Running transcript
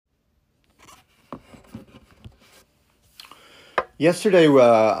Yesterday,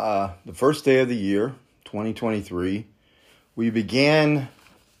 the first day of the year, 2023, we began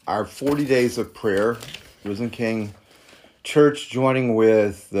our 40 days of prayer, Risen King Church joining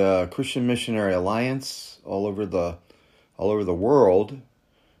with the Christian Missionary Alliance all over the world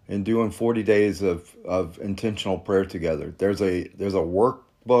and doing 40 days of intentional prayer together. There's a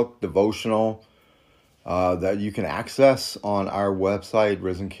workbook devotional that you can access on our website,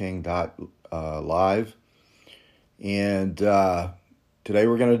 risenking.live. And today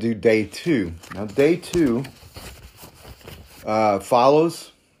we're going to do day 2. Now, day 2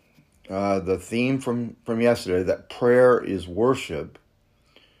 follows the theme from yesterday, that prayer is worship.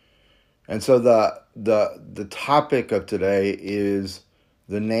 And so the topic of today is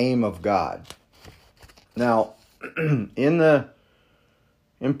the name of God. Now, in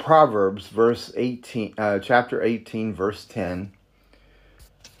Proverbs, chapter 18, verse 10,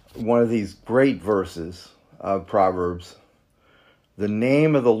 one of these great verses of Proverbs, the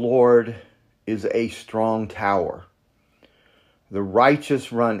name of the Lord is a strong tower. The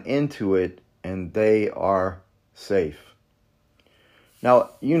righteous run into it and they are safe. Now,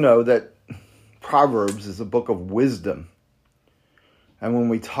 you know that Proverbs is a book of wisdom. And when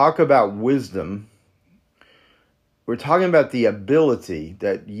we talk about wisdom, we're talking about the ability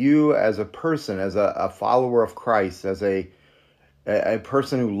that you as a person, as a follower of Christ, as a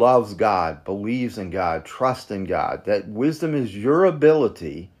person who loves God, believes in God, trusts in God, that wisdom is your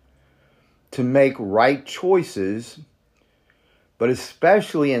ability to make right choices, but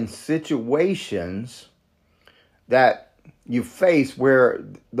especially in situations that you face where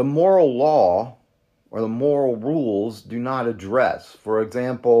the moral law or the moral rules do not address. For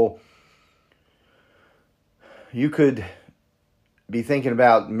example, you could be thinking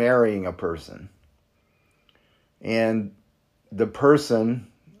about marrying a person, and the person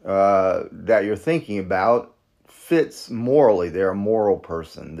that you're thinking about fits morally. They're a moral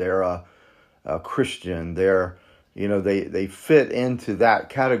person. They're a Christian. They fit into that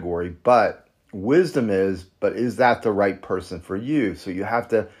category. But wisdom is that the right person for you? So you have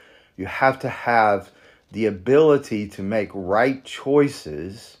to have the ability to make right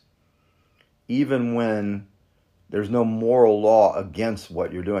choices, even when there's no moral law against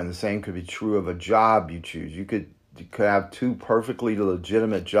what you're doing. The same could be true of a job you choose. You could have two perfectly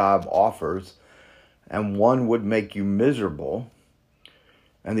legitimate job offers, and one would make you miserable,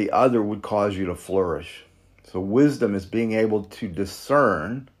 and the other would cause you to flourish. So wisdom is being able to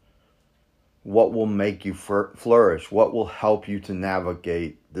discern what will make you flourish, what will help you to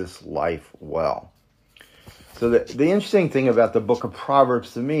navigate this life well. So the interesting thing about the book of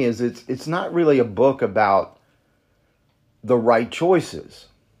Proverbs to me is it's not really a book about the right choices.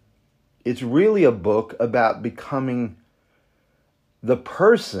 It's really a book about becoming the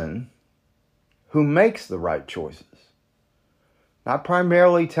person who makes the right choices. Not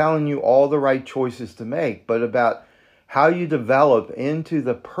primarily telling you all the right choices to make, but about how you develop into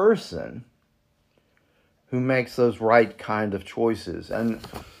the person who makes those right kind of choices. And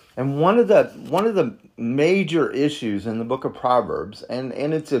one of the major issues in the book of Proverbs, and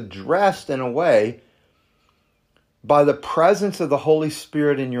it's addressed in a way by the presence of the Holy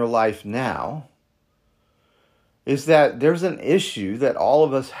Spirit in your life now, is that there's an issue that all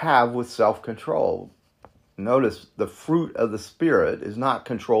of us have with self-control. Notice the fruit of the Spirit is not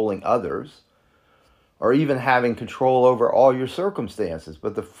controlling others or even having control over all your circumstances,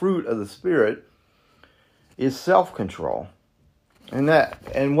 but the fruit of the Spirit is self-control.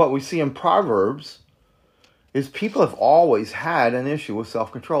 And what we see in Proverbs is people have always had an issue with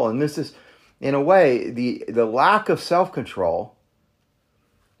self-control. And this is, in a way, the lack of self-control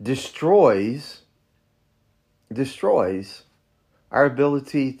destroys our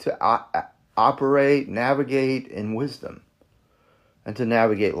ability to operate, navigate in wisdom, and to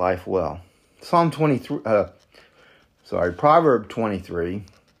navigate life well. Proverb 23,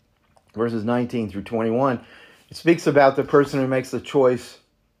 verses 19 through 21, it speaks about the person who makes the choice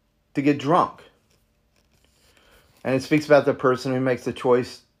to get drunk. And it speaks about the person who makes the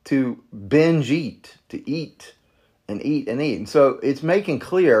choice to binge eat, to eat and eat and eat. And so it's making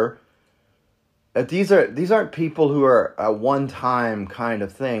clear that these aren't people who are a one-time kind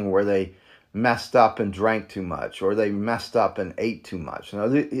of thing where they messed up and drank too much, or they messed up and ate too much.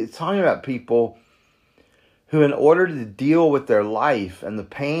 No, it's talking about people who, in order to deal with their life and the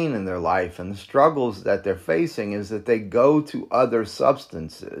pain in their life and the struggles that they're facing, is that they go to other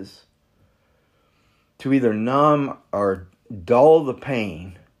substances to either numb or dull the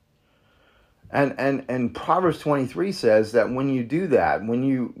pain. And Proverbs 23 says that when you do that, when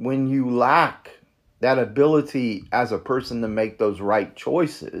you lack that ability as a person to make those right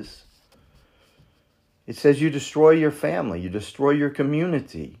choices, It says you destroy your family, you destroy your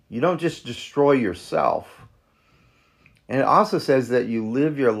community. You don't just destroy yourself. And it also says that you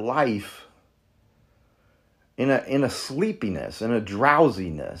live your life in a sleepiness, in a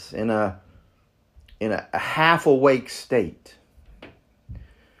drowsiness, in a half awake state.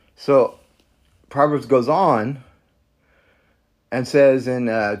 So Proverbs goes on and says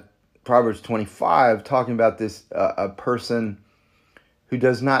in Proverbs 25, talking about this a person who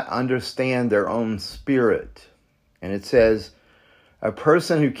does not understand their own spirit. And it says, a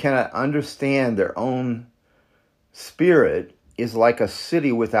person who cannot understand their own spirit is like a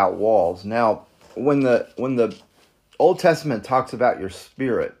city without walls. Now, when the Old Testament talks about your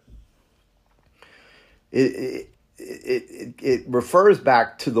spirit, it refers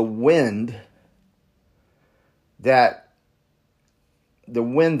back to the wind that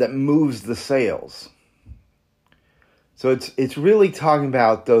moves the sails. So it's really talking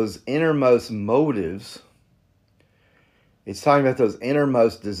about those innermost motives. It's talking about those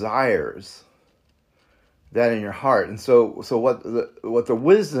innermost desires that in your heart. And so what the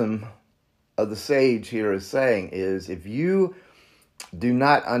wisdom of the sage here is saying is, if you do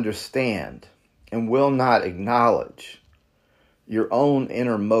not understand and will not acknowledge your own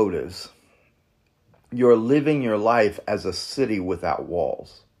inner motives, you're living your life as a city without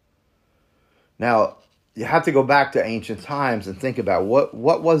walls. Now, you have to go back to ancient times and think about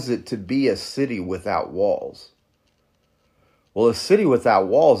what was it to be a city without walls? Well, a city without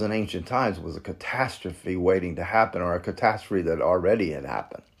walls in ancient times was a catastrophe waiting to happen, or a catastrophe that already had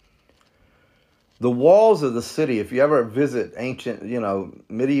happened. The walls of the city, if you ever visit ancient,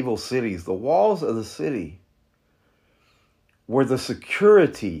 medieval cities, the walls of the city were the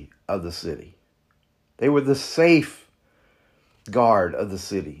security of the city. They were the safeguard of the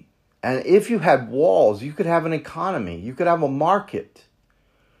city. And if you had walls, you could have an economy. You could have a market.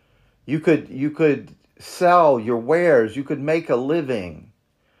 You could sell your wares. You could make a living.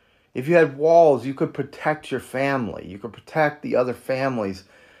 If you had walls, you could protect your family. You could protect the other families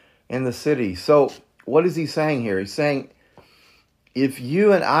in the city. So what is he saying here? He's saying, if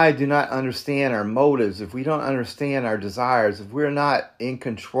you and I do not understand our motives, if we don't understand our desires, if we're not in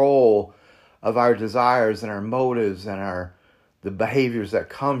control of our desires and our motives and the behaviors that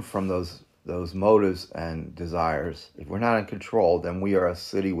come from those motives and desires, if we're not in control, then we are a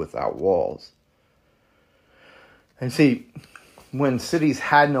city without walls. And see, when cities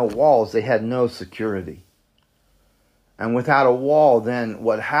had no walls, they had no security. And without a wall, then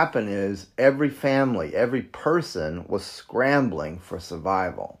what happened is every family, every person was scrambling for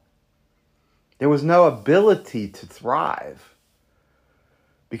survival. There was no ability to thrive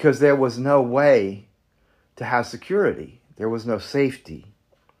because there was no way to have security. There was no safety.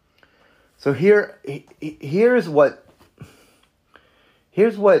 So here's what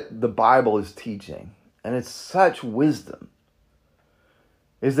the Bible is teaching, and it's such wisdom,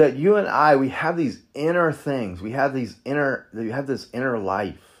 is that you and I, we have these inner things. We have this inner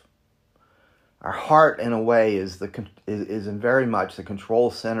life. Our heart, in a way, is in very much the control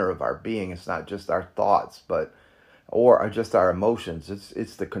center of our being. It's not just our thoughts, or just our emotions.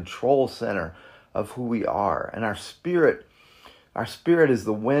 It's the control center of who we are. And our spirit is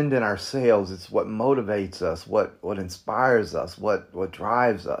the wind in our sails. It's what motivates us, what inspires us, what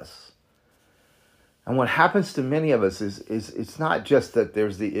drives us. And what happens to many of us is it's not just that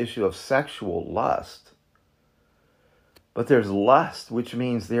there's the issue of sexual lust, but there's lust, which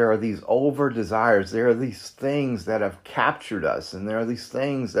means there are these over desires. There are these things that have captured us, and there are these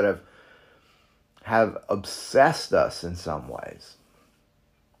things that have obsessed us in some ways.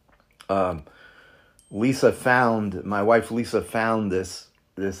 My wife Lisa found this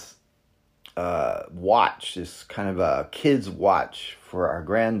watch, this kind of a kid's watch for our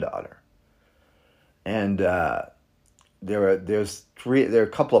granddaughter. And there are a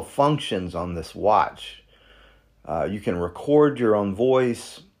couple of functions on this watch. You can record your own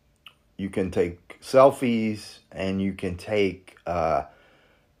voice, you can take selfies, and you can do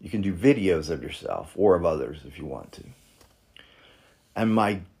videos of yourself or of others if you want to. And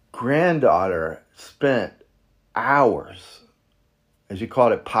my granddaughter spent hours, as you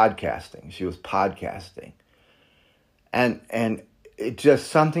called it, podcasting. She was podcasting. And it's just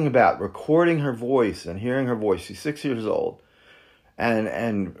something about recording her voice and hearing her voice. She's 6 years old.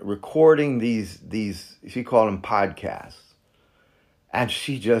 And recording these, she called them podcasts. And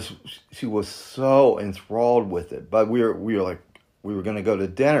she was so enthralled with it. But we were going to go to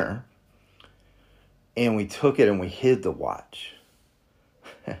dinner, and we took it and we hid the watch.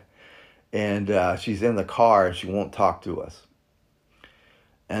 And she's in the car and she won't talk to us.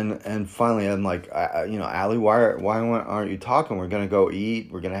 And finally, I'm like, Allie, why aren't you talking? We're gonna go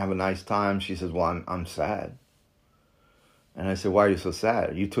eat. We're gonna have a nice time. She says, well, I'm sad. And I said, why are you so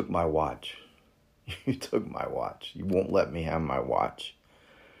sad? You took my watch. You took my watch. You won't let me have my watch.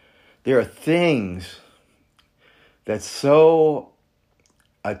 There are things that so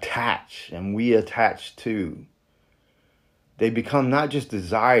attach, and we attach to. They become not just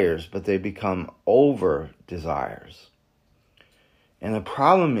desires, but they become over desires. And the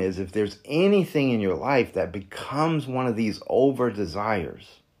problem is, if there's anything in your life that becomes one of these over desires,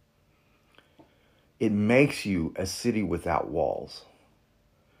 it makes you a city without walls.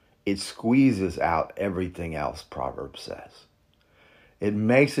 It squeezes out everything else, Proverbs says. It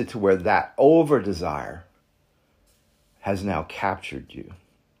makes it to where that over desire has now captured you.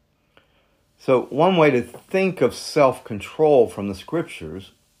 So one way to think of self-control from the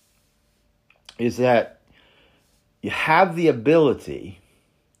scriptures is that you have the ability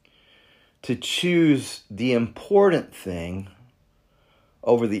to choose the important thing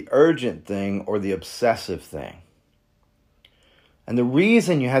over the urgent thing or the obsessive thing. And the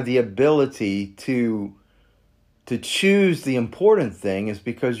reason you have the ability to choose the important thing is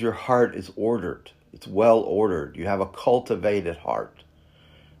because your heart is ordered. It's well ordered. You have a cultivated heart.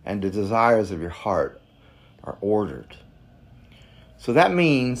 And the desires of your heart are ordered. So that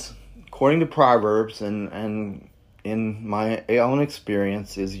means, according to Proverbs and in my own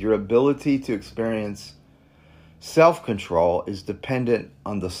experience, is your ability to experience self-control is dependent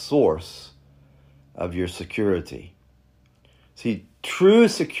on the source of your security. See, true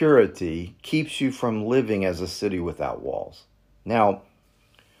security keeps you from living as a city without walls. Now,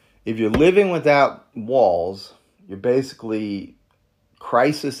 if you're living without walls, you're basically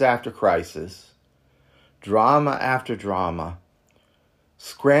crisis after crisis, drama after drama,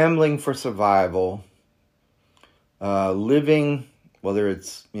 scrambling for survival, living, whether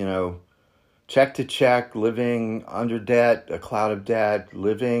it's, check to check, living under debt, a cloud of debt,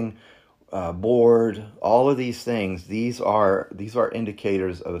 living bored, all of these things, these are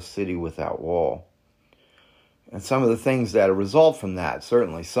indicators of a city without wall. And some of the things that result from that,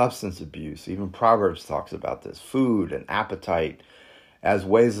 certainly substance abuse, even Proverbs talks about this, food and appetite as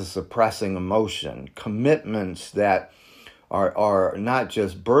ways of suppressing emotion, commitments that are not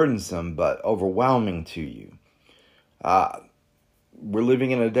just burdensome, but overwhelming to you. We're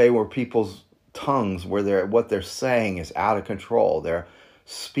living in a day where people's tongues, where what they're saying is out of control. They're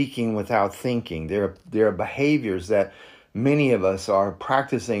speaking without thinking. There are behaviors that many of us are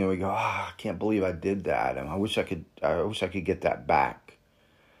practicing, and we go, I can't believe I did that, and I wish I could get that back.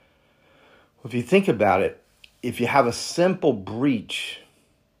 Well, if you think about it, if you have a simple breach,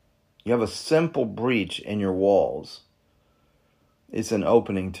 in your walls, it's an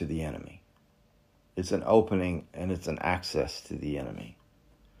opening to the enemy. It's an opening and it's an access to the enemy.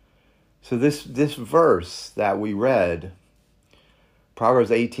 So this verse that we read, Proverbs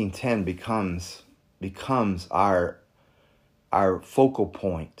 18:10, becomes our focal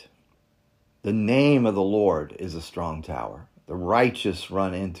point. The name of the Lord is a strong tower. The righteous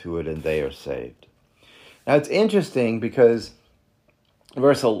run into it and they are saved. Now it's interesting because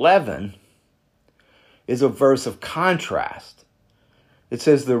verse 11 is a verse of contrast. It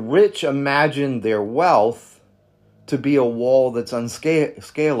says, the rich imagine their wealth to be a wall that's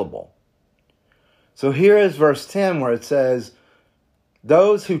unscalable. So here is verse 10 where it says,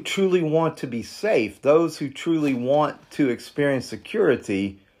 those who truly want to be safe, those who truly want to experience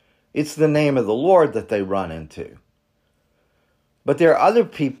security, it's the name of the Lord that they run into. But there are other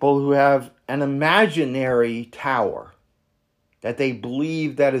people who have an imaginary tower that they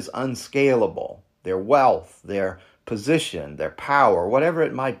believe that is unscalable. Their wealth, their position, their power, whatever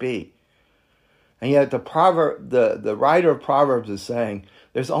it might be. And yet the writer of Proverbs is saying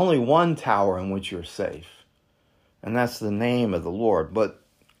there's only one tower in which you're safe. And that's the name of the Lord. But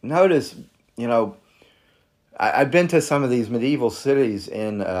notice, I've been to some of these medieval cities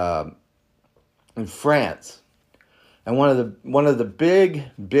in France. And one of the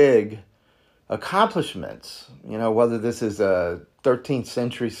big accomplishments, whether this is a 13th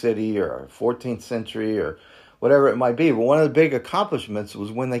century city or a 14th century or whatever it might be, but one of the big accomplishments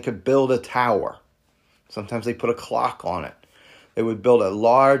was when they could build a tower. Sometimes they put a clock on it. They would build a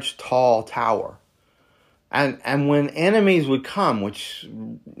large, tall tower. And when enemies would come, which,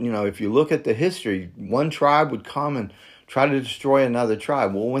 if you look at the history, one tribe would come and try to destroy another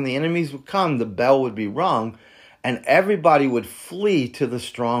tribe. Well, when the enemies would come, the bell would be rung, and everybody would flee to the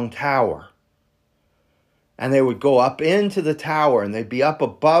strong tower. And they would go up into the tower, and they'd be up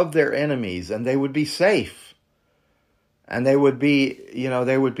above their enemies, and they would be safe. And they would be,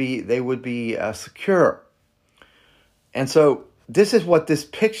 secure. And so this is what this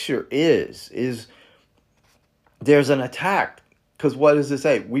picture is there's an attack. Because what does it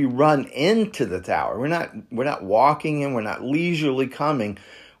say? We run into the tower. We're not walking in. We're not leisurely coming.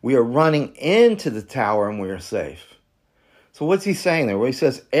 We are running into the tower and we are safe. So what's he saying there? Well, he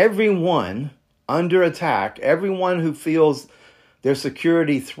says everyone under attack, everyone who feels their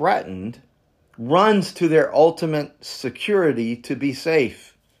security threatened, runs to their ultimate security to be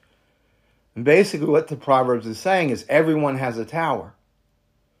safe. And basically what the Proverbs is saying is everyone has a tower.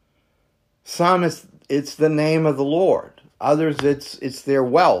 Some it's the name of the Lord. Others, it's their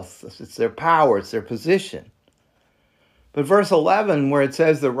wealth, it's their power, it's their position. But verse 11, where it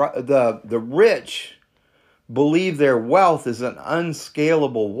says the rich believe their wealth is an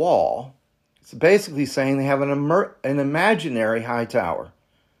unscalable wall, it's basically saying they have an imaginary high tower.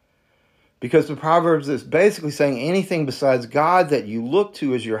 Because the Proverbs is basically saying anything besides God that you look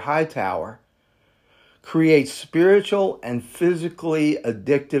to as your high tower creates spiritual and physically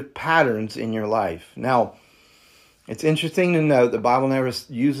addictive patterns in your life. Now, it's interesting to note the Bible never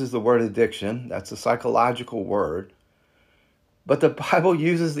uses the word addiction. That's a psychological word. But the Bible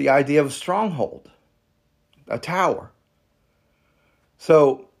uses the idea of a stronghold, a tower.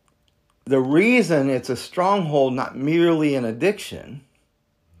 So the reason it's a stronghold, not merely an addiction,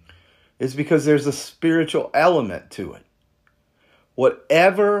 is because there's a spiritual element to it.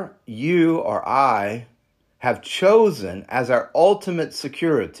 Whatever you or I have chosen as our ultimate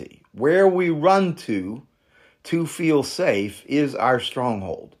security, where we run to feel safe, is our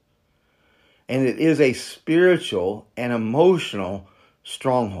stronghold. And it is a spiritual and emotional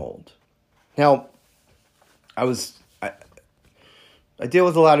stronghold. Now, I deal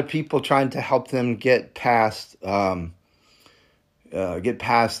with a lot of people trying to help them get past the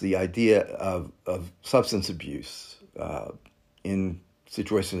idea of substance abuse in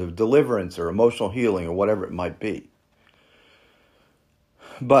situations of deliverance or emotional healing or whatever it might be.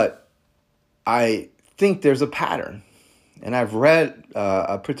 But I think there's a pattern. And I've read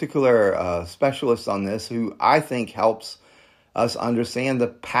a particular specialist on this who I think helps us understand the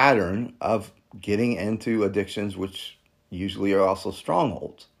pattern of getting into addictions, which usually are also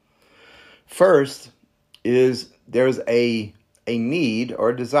strongholds. First is there's a need or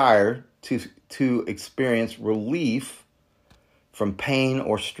a desire to experience relief from pain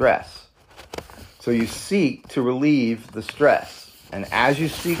or stress. So you seek to relieve the stress. And as you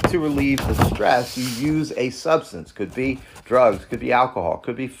seek to relieve the stress, you use a substance. Could be drugs, could be alcohol,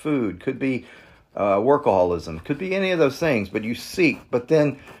 could be food, could be workaholism, could be any of those things. But you seek. But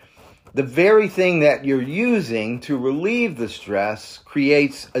then the very thing that you're using to relieve the stress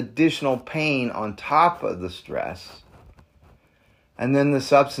creates additional pain on top of the stress. And then the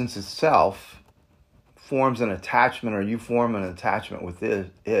substance itself forms an attachment, or you form an attachment with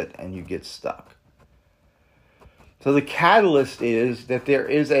it and you get stuck. So the catalyst is that there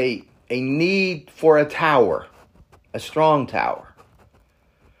is a need for a tower, a strong tower.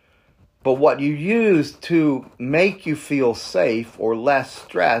 But what you use to make you feel safe or less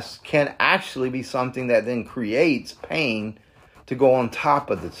stress can actually be something that then creates pain to go on top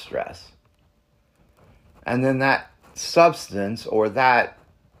of the stress. And then that substance or that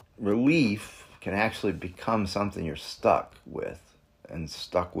relief can actually become something you're stuck with and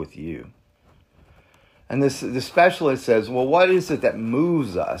stuck with you. And the specialist says, well, what is it that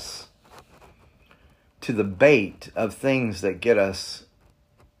moves us to the bait of things that get us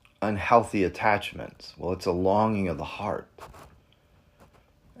unhealthy attachments? Well, it's a longing of the heart.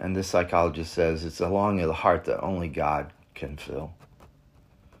 And this psychologist says it's a longing of the heart that only God can fill.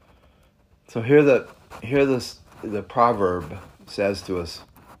 So here the proverb says to us,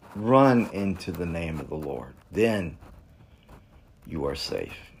 run into the name of the Lord. Then you are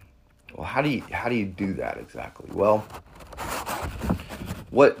safe. Well, how do you do that exactly? Well,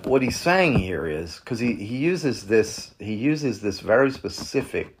 what he's saying here is, because he uses this very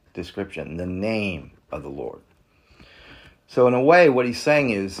specific description, the name of the Lord. So in a way, what he's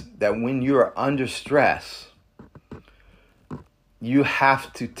saying is that when you are under stress, you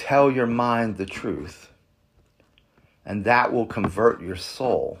have to tell your mind the truth, and that will convert your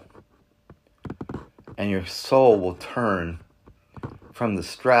soul. And your soul will turn from the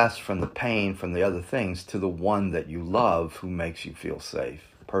stress, from the pain, from the other things, to the one that you love who makes you feel safe.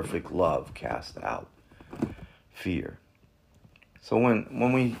 Perfect love casts out fear. So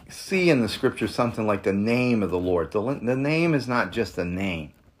when we see in the scripture something like the name of the Lord, the name is not just a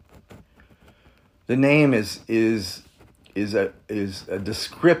name. The name is a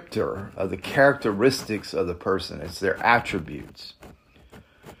descriptor of the characteristics of the person. It's their attributes.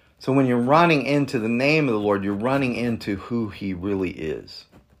 So when you're running into the name of the Lord, you're running into who he really is.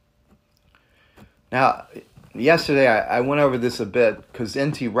 Now, yesterday I went over this a bit because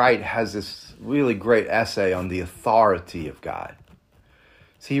N.T. Wright has this really great essay on the authority of God.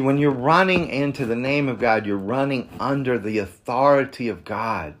 See, when you're running into the name of God, you're running under the authority of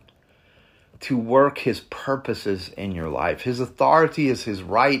God to work his purposes in your life. His authority is his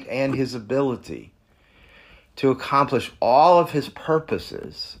right and his ability to accomplish all of his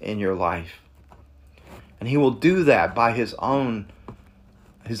purposes in your life. And he will do that by his own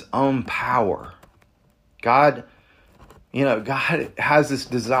power. God has this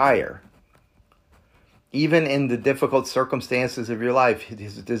desire. Even in the difficult circumstances of your life,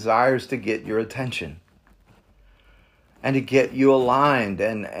 his desire is to get your attention and to get you aligned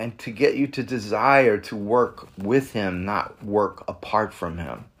and to get you to desire to work with him, not work apart from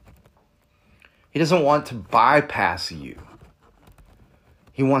him. He doesn't want to bypass you.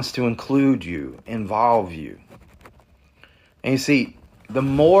 He wants to include you, involve you. And you see, the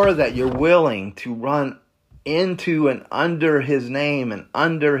more that you're willing to run into and under his name and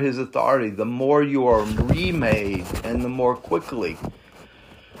under his authority, the more you are remade and the more quickly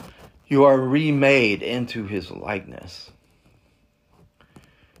you are remade into his likeness.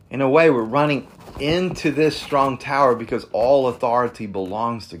 In a way, we're running into this strong tower because all authority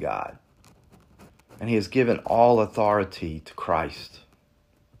belongs to God. And he has given all authority to Christ.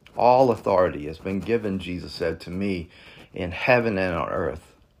 All authority has been given, Jesus said, to me in heaven and on earth.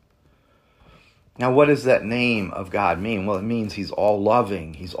 Now, what does that name of God mean? Well, it means he's all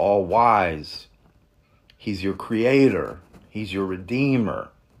loving. He's all wise. He's your creator. He's your redeemer.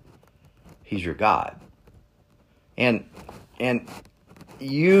 He's your God. And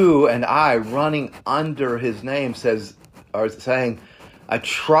you and I running under his name are saying, I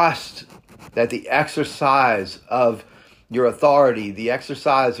trust that the exercise of your authority, the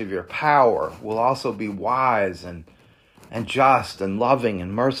exercise of your power will also be wise and just and loving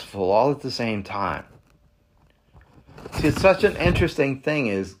and merciful all at the same time. See, it's such an interesting thing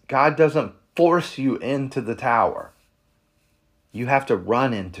is God doesn't force you into the tower. You have to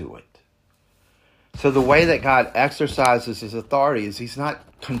run into it. So the way that God exercises his authority is he's not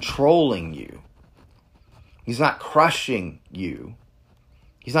controlling you. He's not crushing you.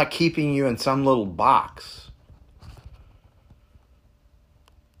 He's not keeping you in some little box.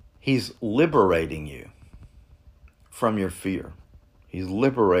 He's liberating you from your fear. He's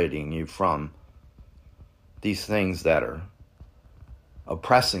liberating you from these things that are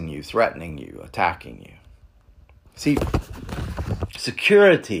oppressing you, threatening you, attacking you. See,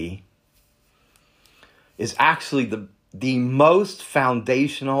 security is actually the most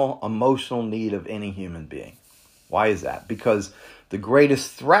foundational emotional need of any human being. Why is that? Because the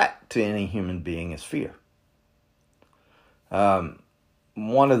greatest threat to any human being is fear.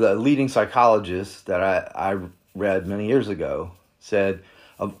 One of the leading psychologists that I read many years ago said,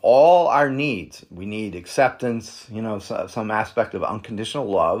 of all our needs, we need acceptance, some aspect of unconditional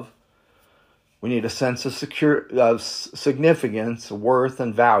love. We need a sense of significance, worth,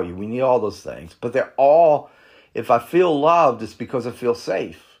 and value. We need all those things. But they're all, if I feel loved, it's because I feel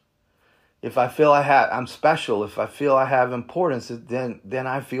safe. If I feel I'm special, if I feel I have importance, then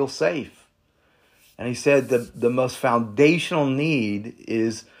I feel safe. And he said the most foundational need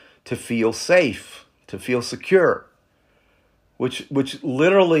is to feel safe, to feel secure, which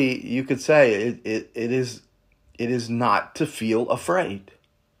literally you could say it is not to feel afraid.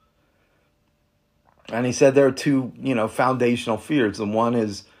 And he said there are two, foundational fears. The one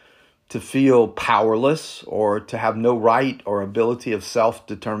is to feel powerless or to have no right or ability of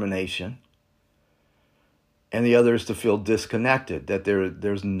self-determination. And the other is to feel disconnected, that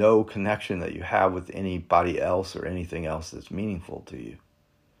there's no connection that you have with anybody else or anything else that's meaningful to you.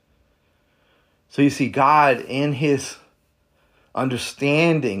 So you see, God, in his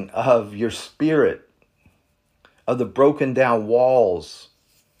understanding of your spirit, of the broken down walls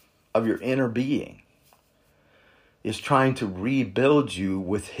of your inner being, is trying to rebuild you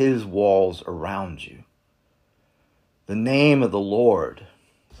with his walls around you. The name of the Lord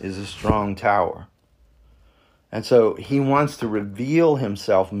is a strong tower. And so he wants to reveal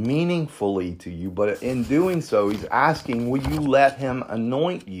himself meaningfully to you, but in doing so, he's asking, will you let him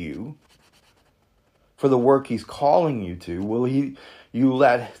anoint you for the work he's calling you to? Will you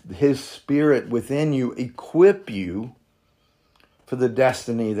let his spirit within you equip you for the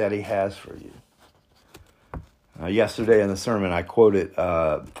destiny that he has for you? Yesterday in the sermon, I quoted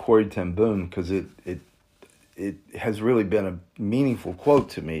Corrie ten Boom because it has really been a meaningful quote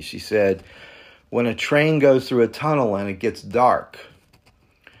to me. She said, when a train goes through a tunnel and it gets dark,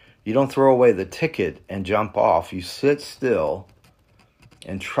 you don't throw away the ticket and jump off. You sit still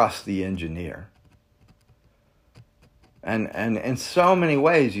and trust the engineer. And in so many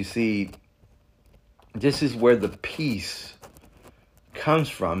ways, you see, this is where the peace comes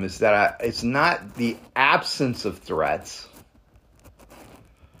from, is that it's not the absence of threats.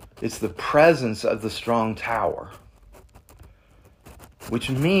 It's the presence of the strong tower. Which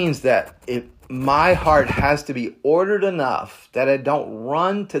means that my heart has to be ordered enough that I don't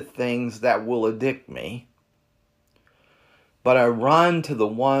run to things that will addict me, but I run to the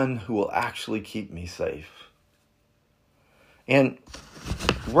one who will actually keep me safe. And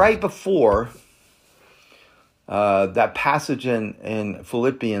right before that passage in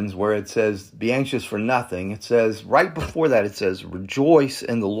Philippians where it says, be anxious for nothing, it says, right before that, it says, rejoice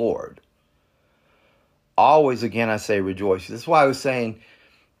in the Lord. Always, again, I say rejoice. This is why I was saying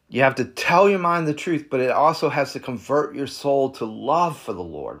you have to tell your mind the truth, but it also has to convert your soul to love for the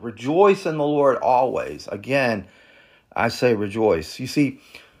Lord. Rejoice in the Lord always. Again, I say rejoice. You see,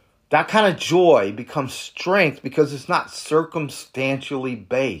 that kind of joy becomes strength because it's not circumstantially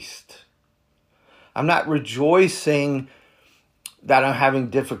based. I'm not rejoicing that I'm having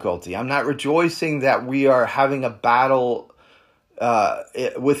difficulty. I'm not rejoicing that we are having a battle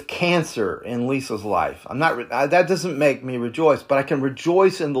with cancer in Lisa's life. That doesn't make me rejoice, but I can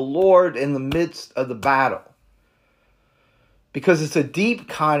rejoice in the Lord in the midst of the battle. Because it's a deep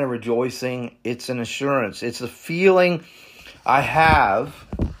kind of rejoicing. It's an assurance. It's a feeling I have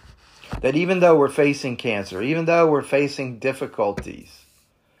that even though we're facing cancer, even though we're facing difficulties,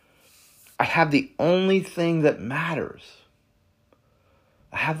 I have the only thing that matters.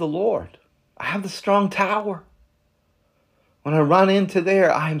 I have the Lord. I have the strong tower. When I run into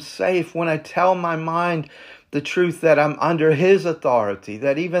there, I am safe. When I tell my mind the truth that I'm under His authority,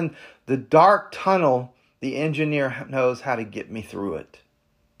 that even the dark tunnel, the engineer knows how to get me through it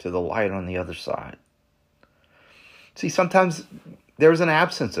to the light on the other side. See, sometimes there's an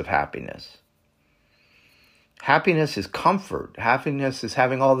absence of happiness. Happiness is comfort. Happiness is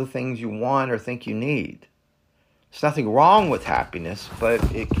having all the things you want or think you need. There's nothing wrong with happiness, but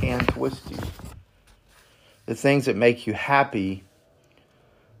it can twist you. The things that make you happy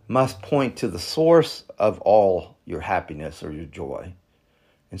must point to the source of all your happiness or your joy,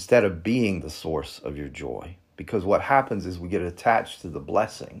 instead of being the source of your joy. Because what happens is we get attached to the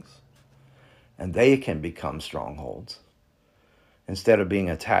blessings, and they can become strongholds, instead of being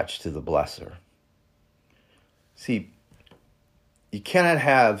attached to the blesser. See, you cannot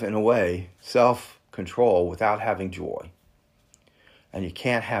have, in a way, self-control without having joy. And you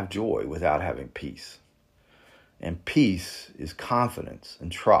can't have joy without having peace. And peace is confidence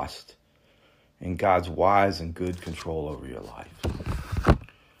and trust in God's wise and good control over your life.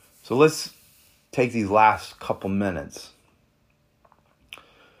 So let's take these last couple minutes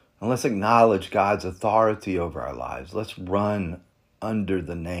and let's acknowledge God's authority over our lives. Let's run under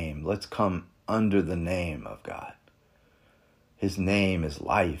the name. Let's come under the name of God. His name is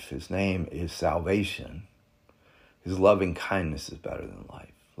life. His name is salvation. His loving kindness is better than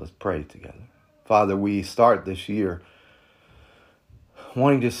life. Let's pray together. Father, we start this year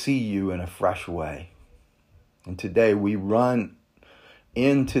wanting to see you in a fresh way. And today we run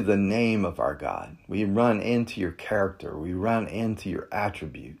into the name of our God. We run into your character. We run into your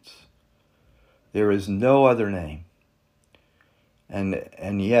attributes. There is no other name.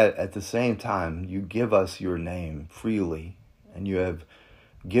 And yet, at the same time, you give us your name freely. And you have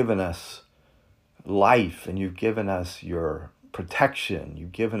given us life. And you've given us your protection.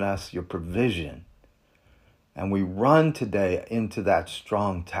 You've given us your provision. And we run today into that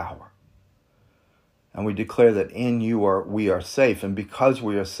strong tower. And we declare that in you we are safe. And because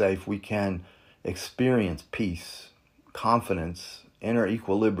we are safe, we can experience peace, confidence, inner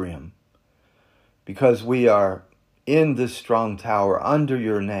equilibrium. Because we are in this strong tower under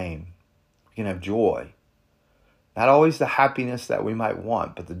your name, we can have joy. Not always the happiness that we might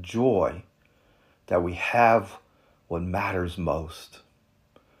want, but the joy that we have what matters most.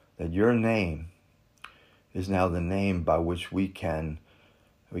 That your name is now the name by which we can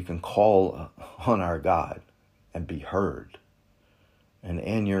call on our God and be heard. And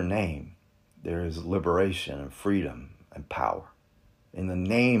in your name, there is liberation and freedom and power. In the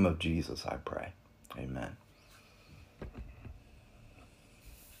name of Jesus, I pray. Amen.